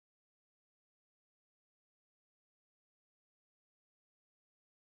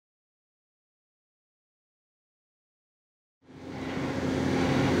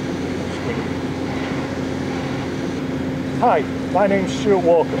Hi, my name's Stuart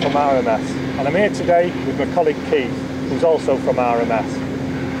Walker from RMS, and I'm here today with my colleague Keith, who's also from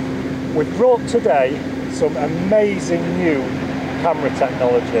RMS. We've brought today some amazing new camera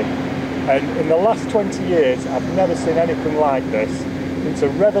technology, and in the last 20 years I've never seen anything like this. It's a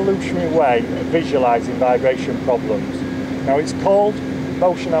revolutionary way of visualising vibration problems. Now it's called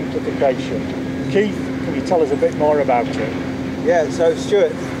Motion Amplification. Keith, can you tell us a bit more about it? Yeah, so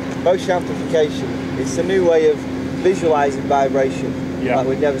Stuart, Motion Amplification, it's a new way of visualising vibration like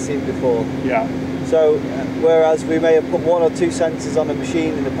we've never seen before. Yeah. So whereas we may have put 1 or 2 sensors on a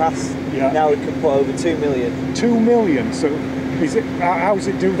machine in the past, now we can put over 2 million. 2 million? So is it, how does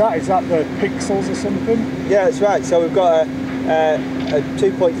it do that? Is that the pixels or something? Yeah, that's right. So we've got a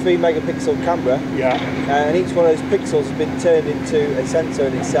 2.3 megapixel camera, and each one of those pixels has been turned into a sensor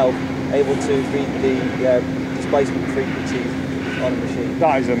in itself, able to read the displacement frequencies on a machine.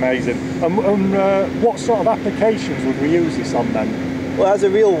 That is amazing. And what sort of applications would we use this on then? Well, it has a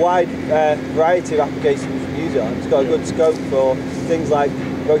real wide variety of applications we can use it on. It's got a good scope for things like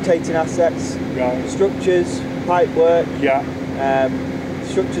rotating assets, structures, pipe work,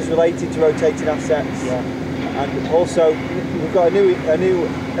 structures related to rotating assets, and also we've got a new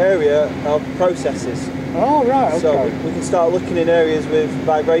area of processes. Oh right, okay. So we can start looking in areas with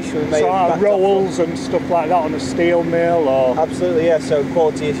vibration we may have rolls and stuff like that on a steel mill, or absolutely, yeah. So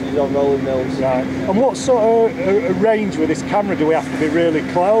quality issues on rolling mills. Right. And what sort of range with this camera? Do we have to be really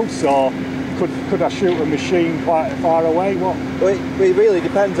close, or could I shoot a machine quite far away? What? Well, it really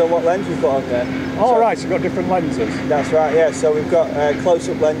depends on what lens we've got on there. Oh, right, so you've got different lenses. That's right, yeah. So we've got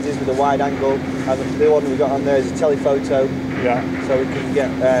close-up lenses with a wide angle, and the one we've got on there is a telephoto. Yeah. So we can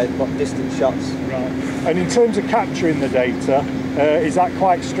get distant shots. Right. And in terms of capturing the data, is that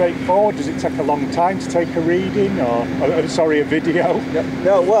quite straightforward? Does it take a long time to take a reading, or sorry, a video?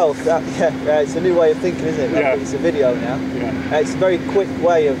 No, well, it's a new way of thinking, isn't it? Yeah. It's a video now. Yeah. It's a very quick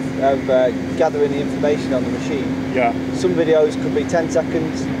way of gathering the information on the machine. Yeah. Some videos could be 10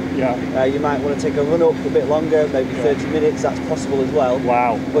 seconds. Yeah. You might want to take a run up a bit longer, maybe 30 minutes, that's possible as well.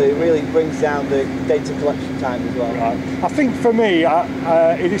 Wow. But it really brings down the data collection time as well. Right. I think for me,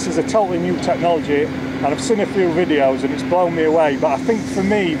 this is a totally new technology, and I've seen a few videos and it's blown me away, but I think for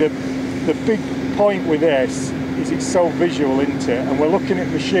me the big point with this is it's so visual, isn't it? And we're looking at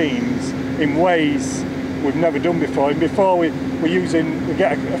machines in ways we've never done before. And before we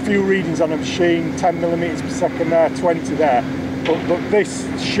get a few readings on a machine, 10 millimeters per second there, 20 there. But this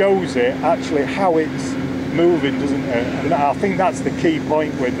shows it actually how it's moving, doesn't it? And I think that's the key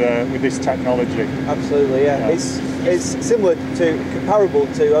point with this technology. Absolutely, yeah. It's similar comparable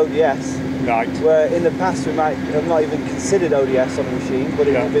to ODS. Right. Where in the past we might have not even considered ODS on a machine, but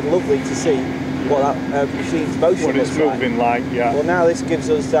it would have been lovely to see what that machine's motion what it's moving like. Well, now this gives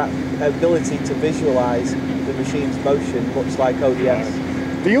us that ability to visualise the machine's motion, much like ODS. Right.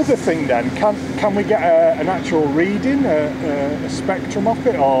 The other thing then, can we get an actual reading, a spectrum of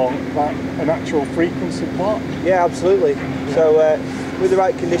it, or like an actual frequency plot? Yeah, absolutely. Yeah. So with the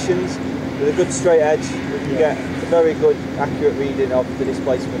right conditions, with a good straight edge, we can get a very good, accurate reading of the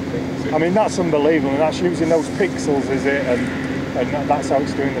displacement frequency. I mean, that's unbelievable, and that's using those pixels, is it? And that's how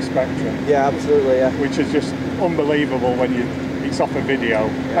it's doing the spectrum. Yeah, absolutely, yeah. Which is just unbelievable when it's off a video,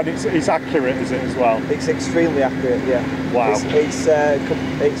 and it's accurate, is it, as well? It's extremely accurate, yeah. Wow. It's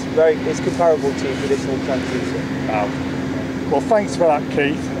comparable to a traditional transducer. Wow. Well, thanks for that,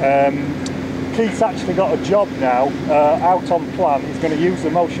 Keith. Keith's actually got a job now out on plant. He's going to use the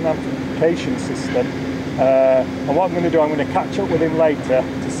motion amplification system, and what I'm going to do, I'm going to catch up with him later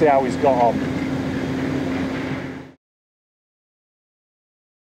to see how he's got on.